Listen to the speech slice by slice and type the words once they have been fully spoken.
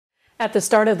At the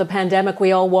start of the pandemic,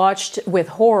 we all watched with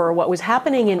horror what was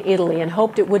happening in Italy and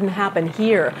hoped it wouldn't happen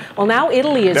here. Well, now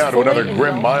Italy is down to another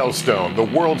grim milestone. The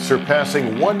world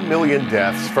surpassing 1 million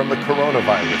deaths from the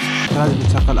coronavirus.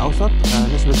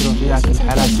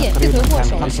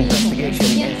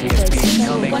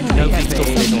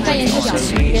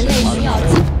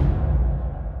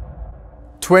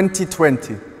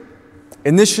 (2020)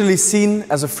 initially seen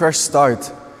as a fresh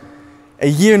start, a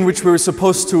year in which we were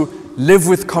supposed to live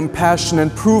with compassion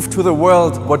and prove to the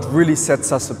world what really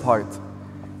sets us apart.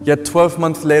 Yet 12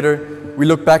 months later, we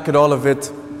look back at all of it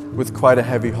with quite a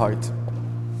heavy heart.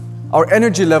 Our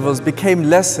energy levels became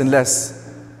less and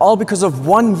less, all because of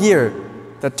 1 year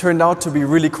that turned out to be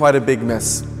really quite a big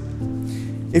mess.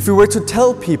 If we were to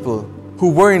tell people who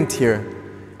weren't here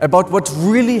about what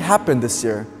really happened this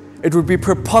year, it would be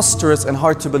preposterous and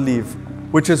hard to believe,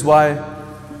 which is why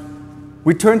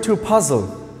we turned to a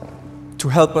puzzle to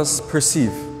help us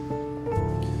perceive.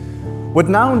 What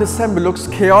now in December looks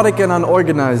chaotic and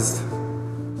unorganized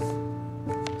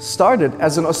started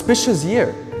as an auspicious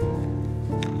year,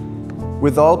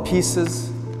 with all pieces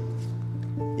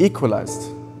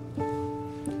equalized.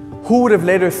 Who would have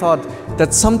later thought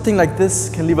that something like this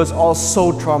can leave us all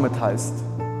so traumatized?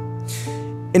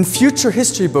 In future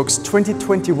history books,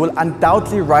 2020 will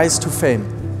undoubtedly rise to fame.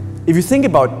 If you think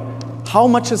about how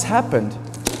much has happened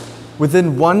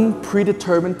within one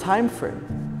predetermined time frame.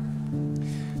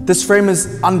 This frame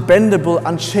is unbendable,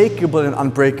 unshakable, and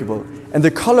unbreakable, and the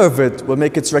color of it will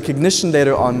make its recognition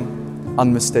later on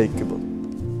unmistakable.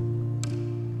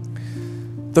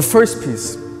 The first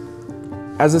piece,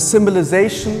 as a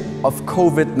symbolization of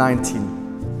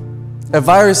COVID-19, a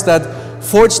virus that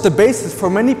forged the basis for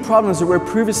many problems that were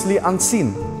previously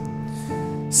unseen.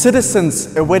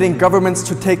 Citizens awaiting governments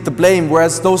to take the blame,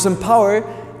 whereas those in power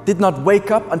did not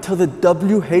wake up until the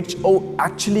WHO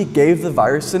actually gave the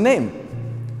virus a name.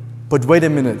 But wait a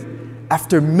minute,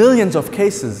 after millions of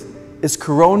cases, is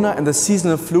corona and the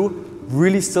seasonal flu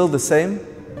really still the same?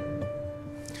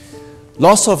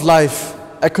 Loss of life,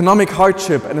 economic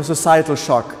hardship, and a societal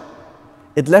shock.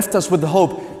 It left us with the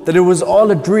hope that it was all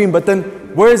a dream, but then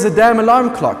where is the damn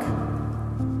alarm clock?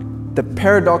 The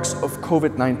paradox of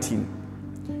COVID-19.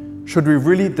 Should we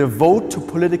really devote to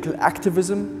political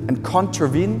activism and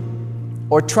contravene,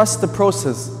 or trust the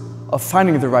process of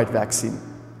finding the right vaccine?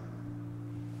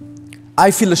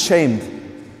 I feel ashamed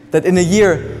that in a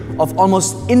year of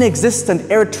almost inexistent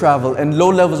air travel and low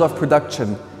levels of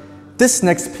production, this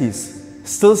next piece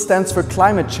still stands for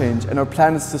climate change and our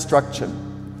planet's destruction.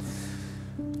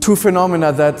 Two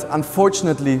phenomena that,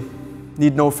 unfortunately,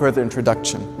 need no further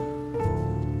introduction.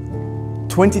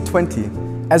 2020,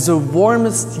 as the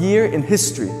warmest year in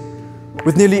history,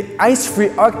 with nearly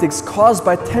ice-free Arctics caused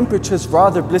by temperatures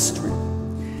rather blistering.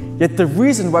 Yet the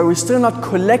reason why we're still not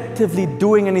collectively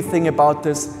doing anything about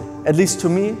this, at least to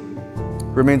me,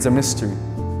 remains a mystery.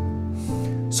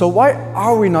 So why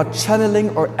are we not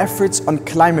channeling our efforts on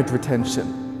climate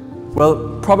retention?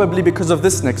 Well, probably because of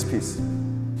this next piece.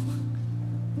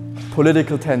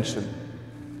 Political tension.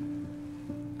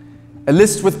 A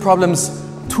list with problems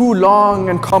too long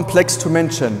and complex to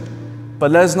mention,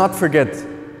 but let us not forget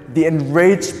the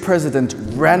enraged president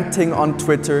ranting on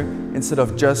Twitter instead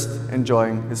of just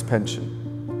enjoying his pension.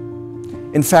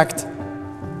 In fact,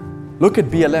 look at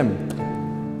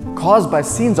BLM, caused by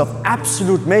scenes of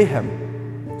absolute mayhem.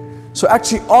 So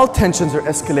actually all tensions are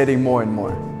escalating more and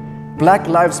more. Black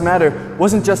Lives Matter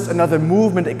wasn't just another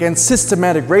movement against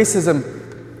systematic racism,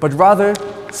 but rather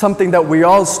something that we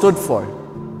all stood for.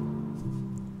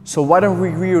 So why don't we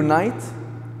reunite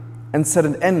and set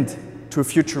an end to a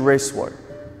future race war?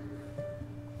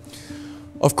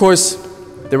 Of course,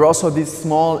 there are also these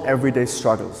small everyday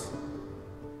struggles.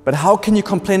 But how can you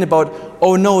complain about,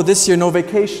 oh no, this year no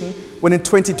vacation, when in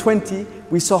 2020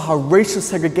 we saw how racial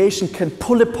segregation can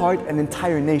pull apart an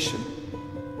entire nation?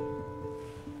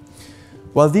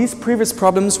 While these previous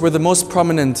problems were the most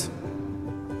prominent,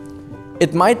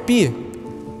 it might be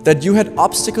that you had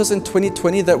obstacles in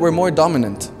 2020 that were more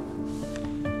dominant.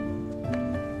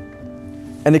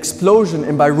 An explosion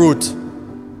in Beirut,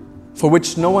 for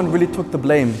which no one really took the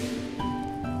blame.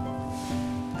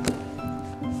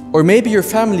 Or maybe your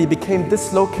family became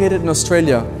dislocated in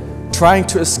Australia, trying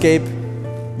to escape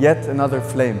yet another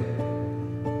flame.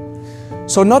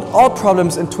 So not all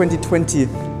problems in 2020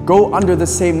 go under the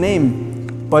same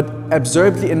name, but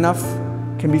absurdly enough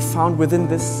can be found within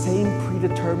this same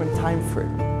predetermined time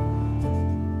frame.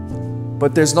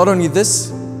 But there's not only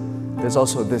this, there's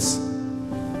also this.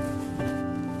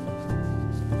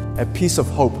 A piece of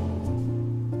hope.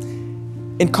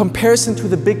 In comparison to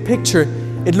the big picture,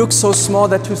 it looks so small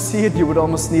that to see it you would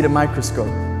almost need a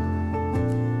microscope.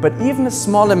 but even a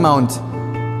small amount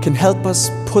can help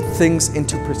us put things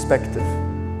into perspective.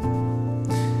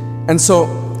 And so,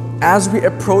 as we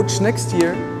approach next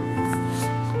year,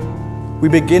 we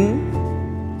begin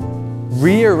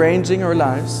rearranging our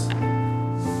lives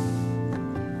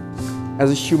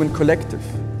as a human collective.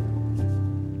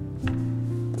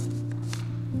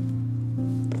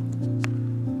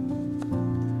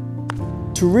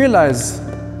 To realize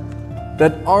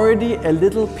that already a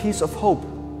little piece of hope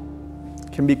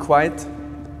can be quite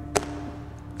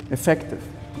effective.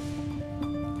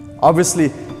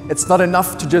 Obviously, it's not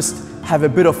enough to just have a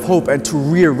bit of hope and to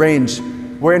rearrange,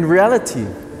 where in reality,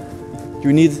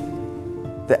 you need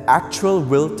the actual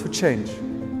will to change.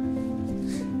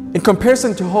 In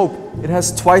comparison to hope, it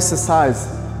has twice the size,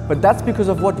 but that's because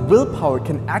of what willpower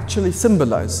can actually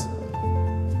symbolize.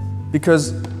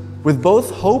 Because with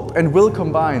both hope and will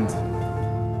combined,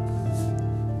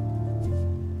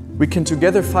 we can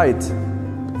together fight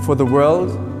for the world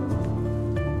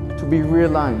to be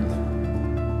realigned.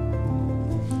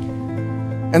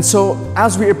 And so,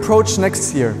 as we approach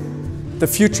next year, the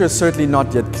future is certainly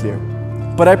not yet clear.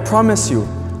 But I promise you,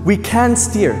 we can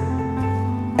steer.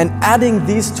 And adding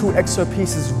these 2 extra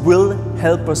pieces will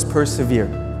help us persevere.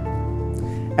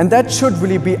 And that should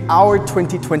really be our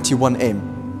 2021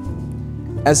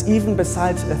 aim. As even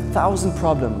besides 1,000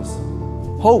 problems,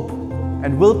 hope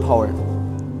and willpower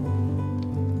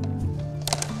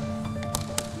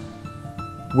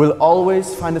will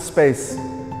always find a space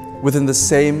within the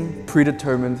same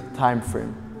predetermined time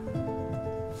frame.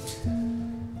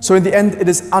 So in the end, it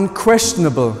is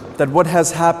unquestionable that what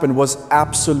has happened was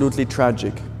absolutely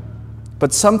tragic.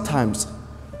 But sometimes,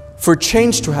 for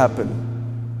change to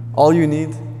happen, all you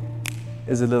need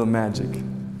is a little magic.